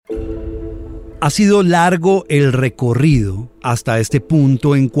Ha sido largo el recorrido hasta este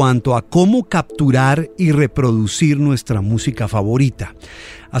punto en cuanto a cómo capturar y reproducir nuestra música favorita.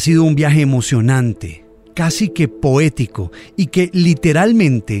 Ha sido un viaje emocionante, casi que poético, y que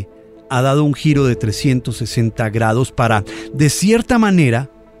literalmente ha dado un giro de 360 grados para, de cierta manera,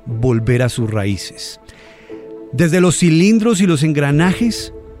 volver a sus raíces. Desde los cilindros y los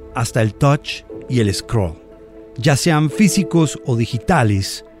engranajes hasta el touch y el scroll. Ya sean físicos o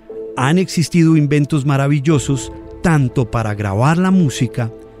digitales, han existido inventos maravillosos tanto para grabar la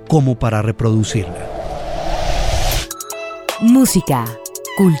música como para reproducirla. Música,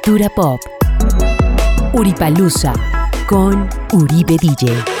 cultura pop. Uripalooza con Uribe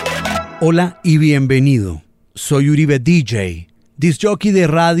DJ. Hola y bienvenido. Soy Uribe DJ, disc jockey de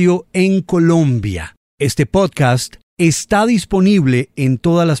radio en Colombia. Este podcast está disponible en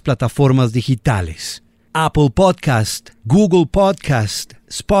todas las plataformas digitales: Apple Podcast, Google Podcast,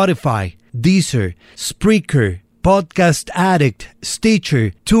 Spotify, Deezer, Spreaker, Podcast Addict,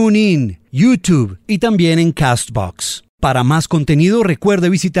 Stitcher, TuneIn, YouTube y también en Castbox. Para más contenido, recuerde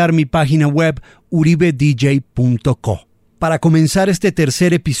visitar mi página web uribedj.co. Para comenzar este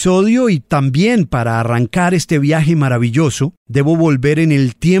tercer episodio y también para arrancar este viaje maravilloso, debo volver en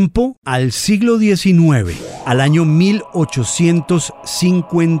el tiempo al siglo XIX, al año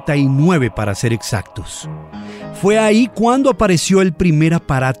 1859 para ser exactos. Fue ahí cuando apareció el primer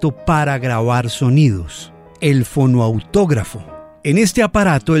aparato para grabar sonidos, el fonoautógrafo. En este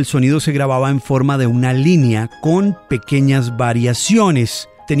aparato el sonido se grababa en forma de una línea con pequeñas variaciones.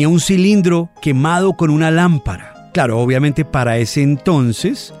 Tenía un cilindro quemado con una lámpara. Claro, obviamente para ese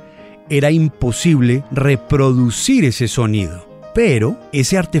entonces era imposible reproducir ese sonido, pero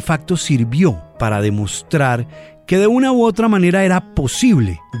ese artefacto sirvió para demostrar que de una u otra manera era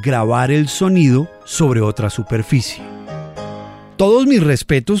posible grabar el sonido sobre otra superficie. Todos mis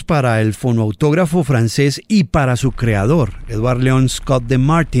respetos para el fonoautógrafo francés y para su creador, Edward Leon Scott de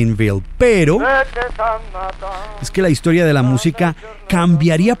Martinville, pero es que la historia de la música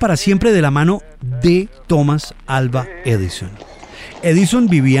cambiaría para siempre de la mano de Thomas Alva Edison. Edison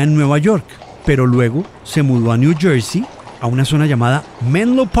vivía en Nueva York, pero luego se mudó a New Jersey, a una zona llamada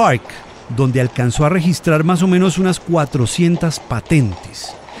Menlo Park, donde alcanzó a registrar más o menos unas 400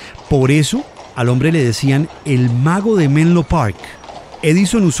 patentes. Por eso, al hombre le decían el mago de Menlo Park.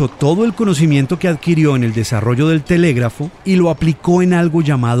 Edison usó todo el conocimiento que adquirió en el desarrollo del telégrafo y lo aplicó en algo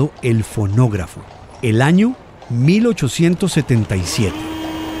llamado el fonógrafo, el año 1877.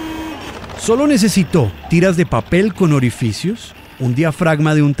 Solo necesitó tiras de papel con orificios, un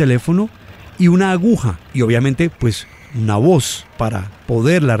diafragma de un teléfono y una aguja, y obviamente pues una voz para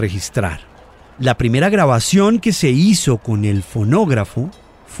poderla registrar. La primera grabación que se hizo con el fonógrafo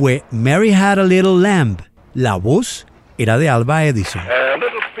fue Mary Had a Little Lamb. La voz era de Alva Edison. A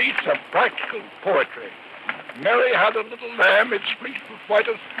little piece of practical poetry. Mary had a little lamb, its fleece was white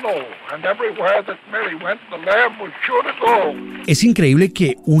as snow, and everywhere that Mary went, the lamb was sure to go. Es increíble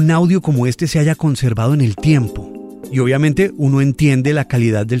que un audio como este se haya conservado en el tiempo. Y obviamente uno entiende la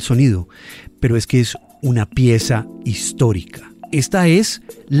calidad del sonido, pero es que es una pieza histórica. Esta es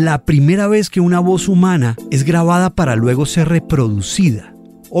la primera vez que una voz humana es grabada para luego ser reproducida.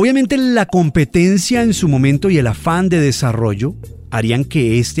 Obviamente la competencia en su momento y el afán de desarrollo harían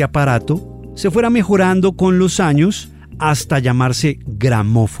que este aparato se fuera mejorando con los años hasta llamarse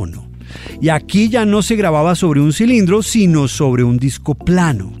gramófono. Y aquí ya no se grababa sobre un cilindro, sino sobre un disco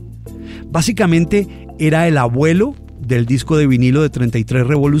plano. Básicamente era el abuelo del disco de vinilo de 33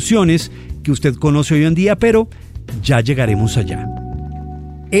 revoluciones que usted conoce hoy en día, pero ya llegaremos allá.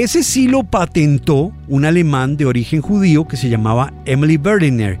 Ese sí lo patentó un alemán de origen judío que se llamaba Emily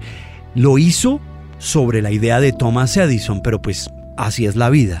Berliner. Lo hizo sobre la idea de Thomas Edison, pero pues así es la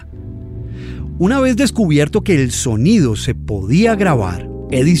vida. Una vez descubierto que el sonido se podía grabar,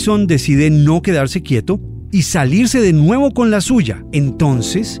 Edison decide no quedarse quieto y salirse de nuevo con la suya.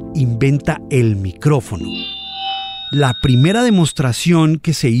 Entonces inventa el micrófono. La primera demostración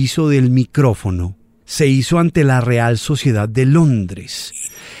que se hizo del micrófono se hizo ante la Real Sociedad de Londres.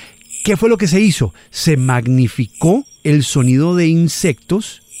 ¿Qué fue lo que se hizo? Se magnificó el sonido de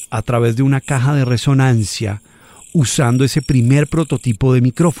insectos a través de una caja de resonancia usando ese primer prototipo de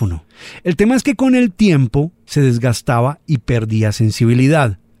micrófono. El tema es que con el tiempo se desgastaba y perdía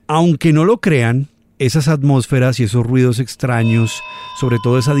sensibilidad. Aunque no lo crean, esas atmósferas y esos ruidos extraños, sobre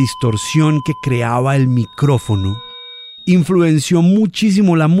todo esa distorsión que creaba el micrófono, influenció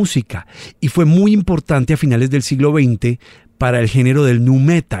muchísimo la música y fue muy importante a finales del siglo XX para el género del nu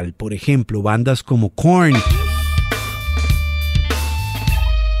metal. Por ejemplo, bandas como Korn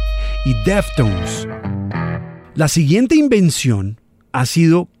y Deftones. La siguiente invención ha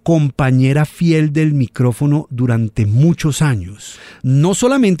sido compañera fiel del micrófono durante muchos años. No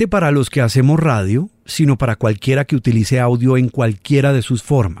solamente para los que hacemos radio, sino para cualquiera que utilice audio en cualquiera de sus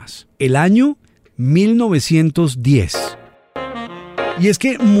formas. El año 1910. Y es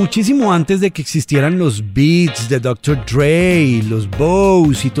que muchísimo antes de que existieran los Beats de Dr. Dre, los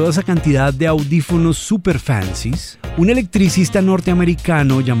Bose y toda esa cantidad de audífonos super fancies, un electricista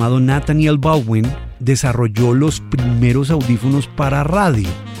norteamericano llamado Nathaniel Baldwin desarrolló los primeros audífonos para radio.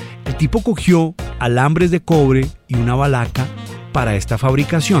 El tipo cogió alambres de cobre y una balaca para esta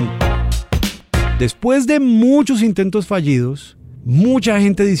fabricación. Después de muchos intentos fallidos, mucha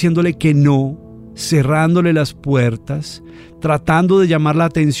gente diciéndole que no, cerrándole las puertas, tratando de llamar la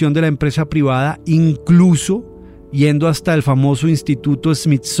atención de la empresa privada, incluso yendo hasta el famoso Instituto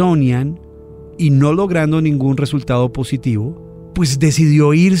Smithsonian y no logrando ningún resultado positivo, pues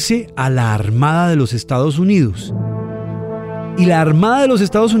decidió irse a la Armada de los Estados Unidos. Y la Armada de los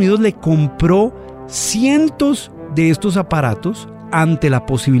Estados Unidos le compró cientos de estos aparatos ante la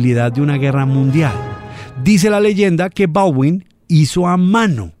posibilidad de una guerra mundial. Dice la leyenda que Baldwin hizo a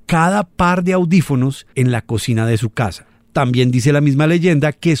mano cada par de audífonos en la cocina de su casa. También dice la misma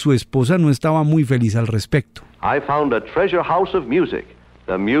leyenda que su esposa no estaba muy feliz al respecto. I found a treasure house of music,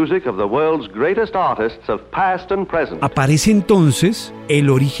 the music of the world's greatest artists of past and present. Aparece entonces el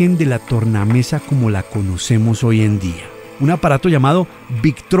origen de la tornamesa como la conocemos hoy en día. Un aparato llamado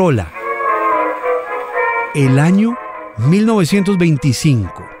Victrola. El año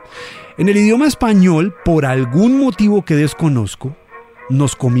 1925. En el idioma español, por algún motivo que desconozco,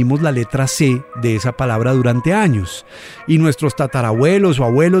 nos comimos la letra C de esa palabra durante años y nuestros tatarabuelos o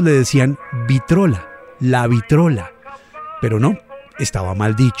abuelos le decían vitrola, la vitrola. Pero no, estaba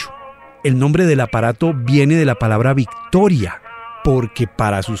mal dicho. El nombre del aparato viene de la palabra victoria, porque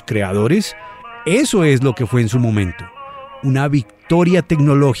para sus creadores eso es lo que fue en su momento, una victoria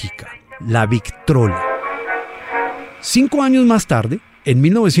tecnológica, la Victrola. 5 años más tarde, en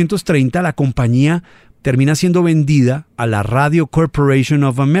 1930, la compañía termina siendo vendida a la Radio Corporation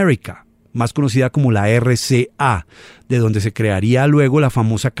of America, más conocida como la RCA, de donde se crearía luego la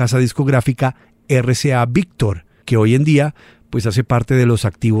famosa casa discográfica RCA Victor, que hoy en día pues hace parte de los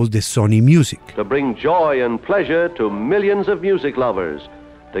activos de Sony Music. To bring joy and pleasure to millions of music lovers,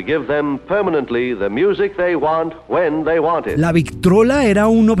 to give them permanently the music they want when they want it. La Victrola era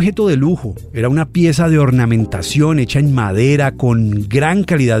un objeto de lujo, era una pieza de ornamentación hecha en madera con gran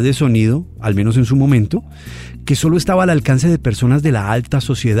calidad de sonido, al menos en su momento, que solo estaba al alcance de personas de la alta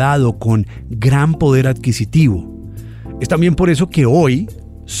sociedad o con gran poder adquisitivo. Es también por eso que hoy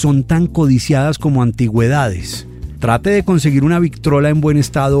son tan codiciadas como antigüedades. Trate de conseguir una Victrola en buen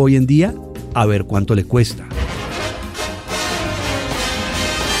estado hoy en día, a ver cuánto le cuesta.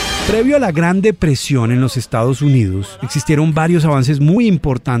 Previo a la Gran Depresión en los Estados Unidos, existieron varios avances muy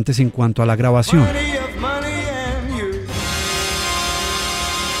importantes en cuanto a la grabación.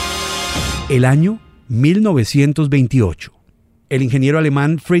 El año 1928. El ingeniero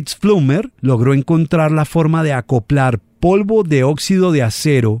alemán Fritz Flummer logró encontrar la forma de acoplar polvo de óxido de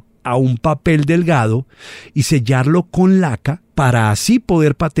acero a un papel delgado y sellarlo con laca para así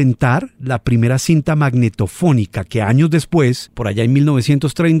poder patentar la primera cinta magnetofónica que años después, por allá en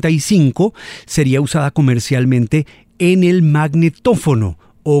 1935, sería usada comercialmente en el magnetófono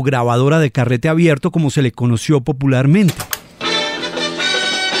o grabadora de carrete abierto como se le conoció popularmente.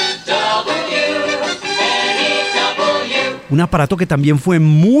 Un aparato que también fue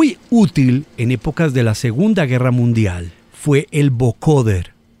muy útil en épocas de la Segunda Guerra Mundial fue el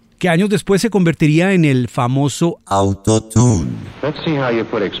vocoder, que años después se convertiría en el famoso autotune. Let's see how you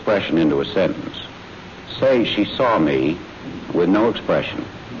put expression into a sentence. Say she saw me with no expression.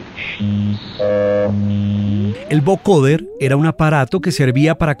 She saw me. El vocoder era un aparato que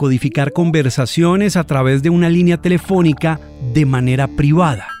servía para codificar conversaciones a través de una línea telefónica de manera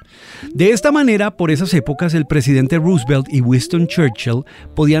privada. De esta manera, por esas épocas, el presidente Roosevelt y Winston Churchill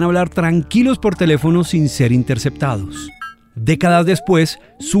podían hablar tranquilos por teléfono sin ser interceptados. Décadas después,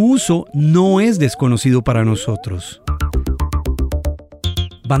 su uso no es desconocido para nosotros.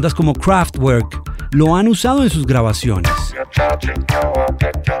 Bandas como Kraftwerk lo han usado en sus grabaciones.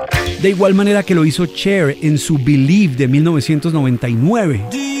 De igual manera que lo hizo Cher en su Believe de 1999.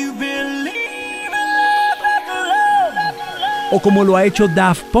 O como lo ha hecho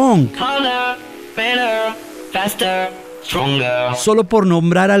Daft Punk. Solo por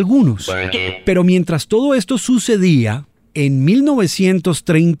nombrar algunos. Pero mientras todo esto sucedía, en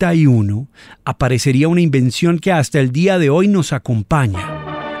 1931 aparecería una invención que hasta el día de hoy nos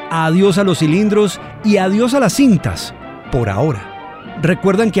acompaña. Adiós a los cilindros y adiós a las cintas, por ahora.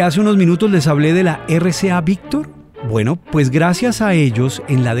 ¿Recuerdan que hace unos minutos les hablé de la RCA Victor? Bueno, pues gracias a ellos,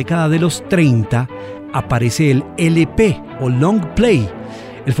 en la década de los 30 aparece el LP o Long Play,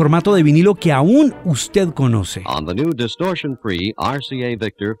 el formato de vinilo que aún usted conoce. On the new distortion-free RCA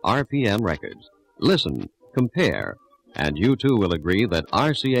Victor RPM records. Listen, compare, and you too will agree that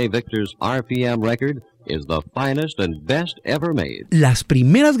RCA Victor's RPM record is the finest and best ever made. Las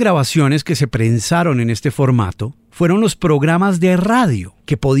primeras grabaciones que se prensaron en este formato fueron los programas de radio,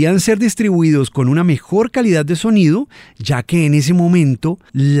 que podían ser distribuidos con una mejor calidad de sonido, ya que en ese momento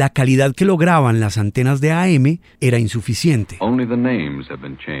la calidad que lograban las antenas de AM era insuficiente. Only the names have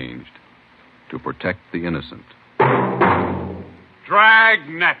been changed to protect the innocent.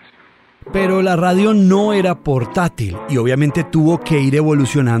 Dragnet. Pero la radio no era portátil y obviamente tuvo que ir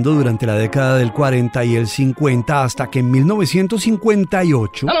evolucionando durante la década del 40 y el 50 hasta que en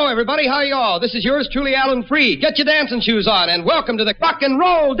 1958... Hello everybody, how are you all? This is yours truly, Alan Freed. Get your dancing shoes on and welcome to the Rock and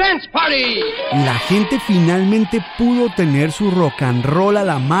Roll Dance Party. La gente finalmente pudo tener su rock and roll a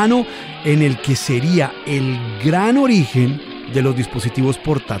la mano, en el que sería el gran origen de los dispositivos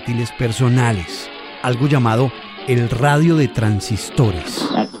portátiles personales, algo llamado el radio de transistores,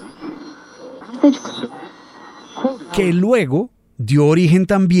 que luego dio origen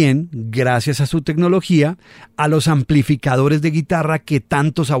también, gracias a su tecnología, a los amplificadores de guitarra que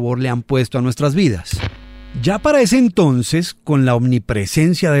tanto sabor le han puesto a nuestras vidas. Ya para ese entonces, con la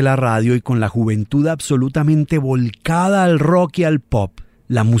omnipresencia de la radio y con la juventud absolutamente volcada al rock y al pop,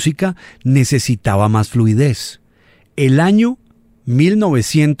 la música necesitaba más fluidez. El año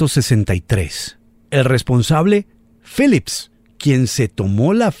 1963. El responsable, Philips, quien se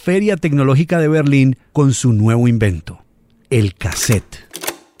tomó la Feria Tecnológica de Berlín con su nuevo invento, el cassette.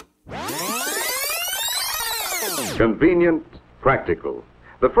 Convenient, practical.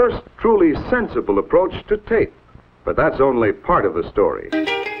 The first truly sensible approach to tape. But that's only part of the story.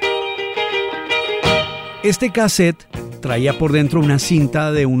 Este cassette traía por dentro una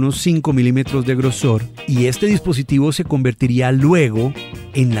cinta de unos 5 milímetros de grosor y este dispositivo se convertiría luego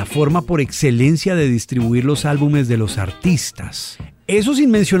en la forma por excelencia de distribuir los álbumes de los artistas. Eso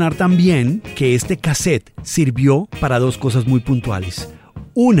sin mencionar también que este cassette sirvió para dos cosas muy puntuales.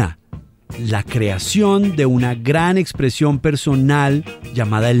 Una, la creación de una gran expresión personal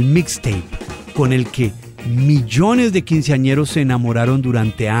llamada el mixtape, con el que millones de quinceañeros se enamoraron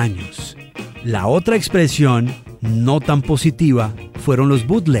durante años. La otra expresión, no tan positiva, fueron los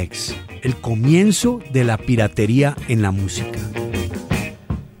bootlegs, el comienzo de la piratería en la música.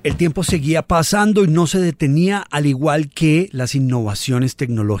 El tiempo seguía pasando y no se detenía, al igual que las innovaciones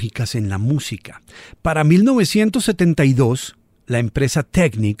tecnológicas en la música. Para 1972, la empresa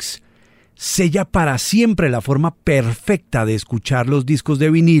Technics sella para siempre la forma perfecta de escuchar los discos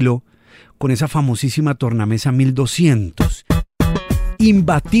de vinilo con esa famosísima tornamesa 1200.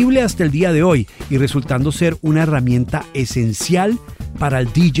 Imbatible hasta el día de hoy y resultando ser una herramienta esencial para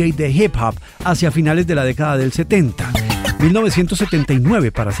el DJ de hip hop hacia finales de la década del 70,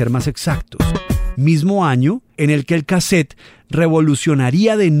 1979 para ser más exactos, mismo año en el que el cassette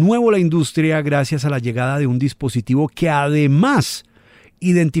revolucionaría de nuevo la industria gracias a la llegada de un dispositivo que además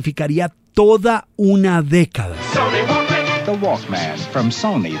identificaría toda una década. The Walkman from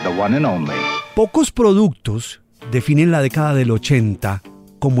Sony, the one and only. Pocos productos definen la década del 80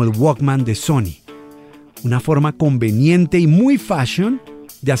 como el Walkman de Sony, una forma conveniente y muy fashion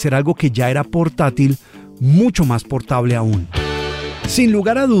de hacer algo que ya era portátil, mucho más portable aún. Sin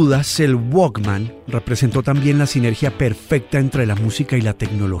lugar a dudas, el Walkman representó también la sinergia perfecta entre la música y la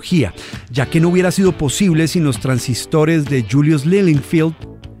tecnología, ya que no hubiera sido posible sin los transistores de Julius Lillingfield,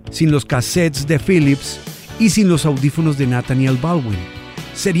 sin los cassettes de Philips y sin los audífonos de Nathaniel Baldwin.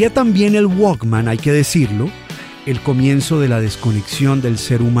 Sería también el Walkman, hay que decirlo, el comienzo de la desconexión del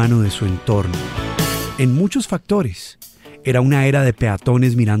ser humano de su entorno. En muchos factores, era una era de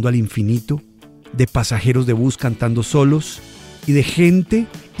peatones mirando al infinito, de pasajeros de bus cantando solos y de gente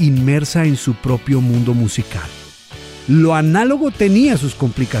inmersa en su propio mundo musical. Lo análogo tenía sus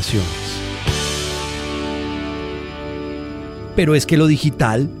complicaciones. Pero es que lo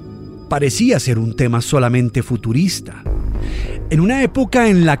digital parecía ser un tema solamente futurista. En una época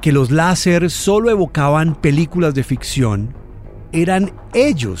en la que los láser solo evocaban películas de ficción, eran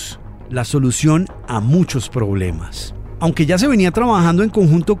ellos la solución a muchos problemas. Aunque ya se venía trabajando en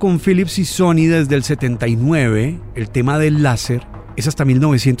conjunto con Philips y Sony desde el 79, el tema del láser, es hasta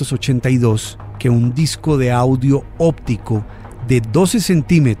 1982 que un disco de audio óptico de 12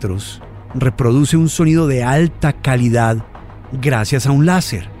 centímetros reproduce un sonido de alta calidad gracias a un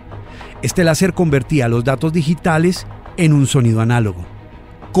láser. Este láser convertía los datos digitales en un sonido análogo.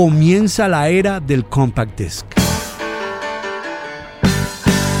 Comienza la era del compact disc.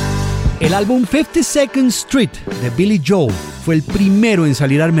 El álbum 52nd Street de Billy Joel fue el primero en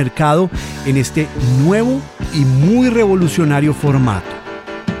salir al mercado en este nuevo y muy revolucionario formato.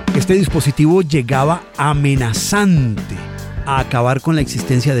 Este dispositivo llegaba amenazante a acabar con la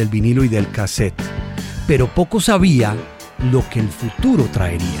existencia del vinilo y del cassette, pero poco sabía lo que el futuro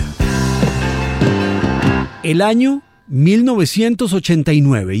traería. El año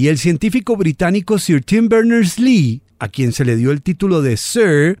 1989 y el científico británico Sir Tim Berners-Lee, a quien se le dio el título de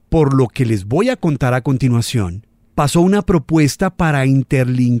Sir por lo que les voy a contar a continuación, pasó una propuesta para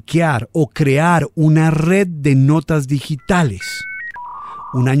interlinkear o crear una red de notas digitales.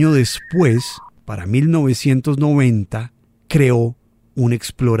 Un año después, para 1990, creó un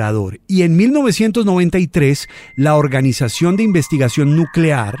explorador. Y en 1993, la Organización de Investigación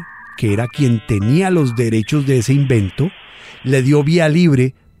Nuclear, que era quien tenía los derechos de ese invento, le dio vía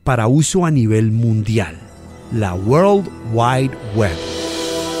libre para uso a nivel mundial. La World Wide Web.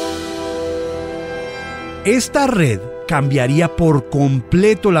 Esta red cambiaría por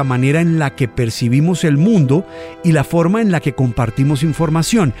completo la manera en la que percibimos el mundo y la forma en la que compartimos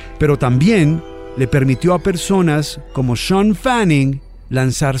información, pero también le permitió a personas como Sean Fanning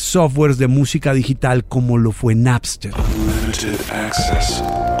lanzar softwares de música digital como lo fue Napster. Unlimited access,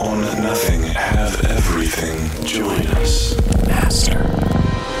 own nothing, have everything, join us, Napster.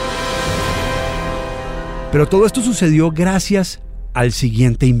 Pero todo esto sucedió gracias al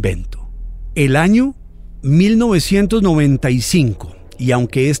siguiente invento. El año 1995, y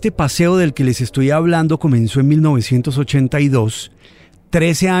aunque este paseo del que les estoy hablando comenzó en 1982,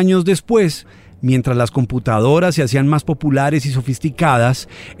 13 años después, mientras las computadoras se hacían más populares y sofisticadas,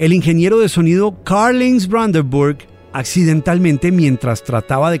 el ingeniero de sonido Karl-Heinz Brandenburg, accidentalmente mientras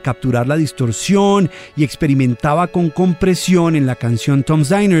trataba de capturar la distorsión y experimentaba con compresión en la canción Tom's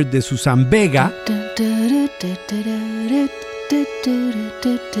Diner de Susan Vega,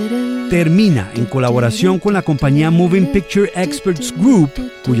 termina en colaboración con la compañía Moving Picture Experts Group,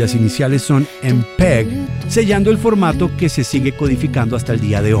 cuyas iniciales son MPEG, sellando el formato que se sigue codificando hasta el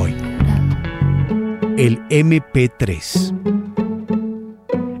día de hoy. El MP3.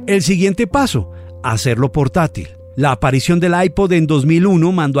 El siguiente paso, hacerlo portátil. La aparición del iPod en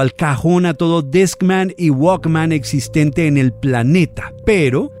 2001 mandó al cajón a todo Discman y Walkman existente en el planeta,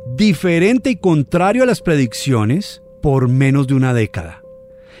 pero, diferente y contrario a las predicciones, por menos de una década.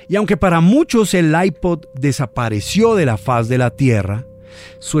 Y aunque para muchos el iPod desapareció de la faz de la Tierra,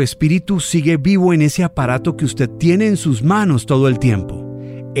 su espíritu sigue vivo en ese aparato que usted tiene en sus manos todo el tiempo.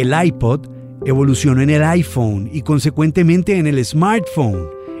 El iPod evolucionó en el iPhone y consecuentemente en el smartphone,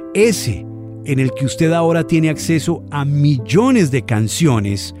 ese en el que usted ahora tiene acceso a millones de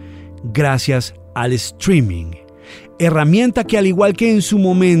canciones gracias al streaming. Herramienta que, al igual que en su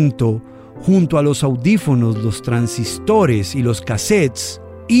momento, junto a los audífonos, los transistores y los cassettes,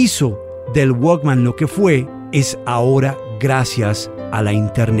 hizo del Walkman lo que fue, es ahora gracias a la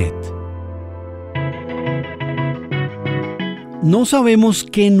Internet. No sabemos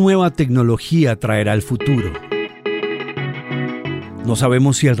qué nueva tecnología traerá el futuro. No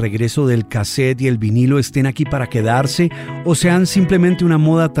sabemos si el regreso del cassette y el vinilo estén aquí para quedarse o sean simplemente una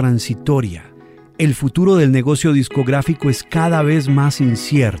moda transitoria. El futuro del negocio discográfico es cada vez más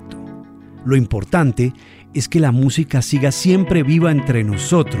incierto. Lo importante es que la música siga siempre viva entre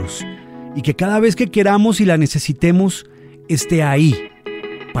nosotros y que cada vez que queramos y la necesitemos esté ahí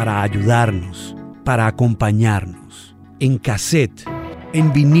para ayudarnos, para acompañarnos. En cassette,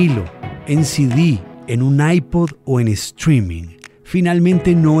 en vinilo, en CD, en un iPod o en streaming.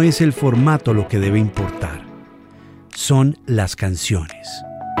 Finalmente no es el formato lo que debe importar, son las canciones.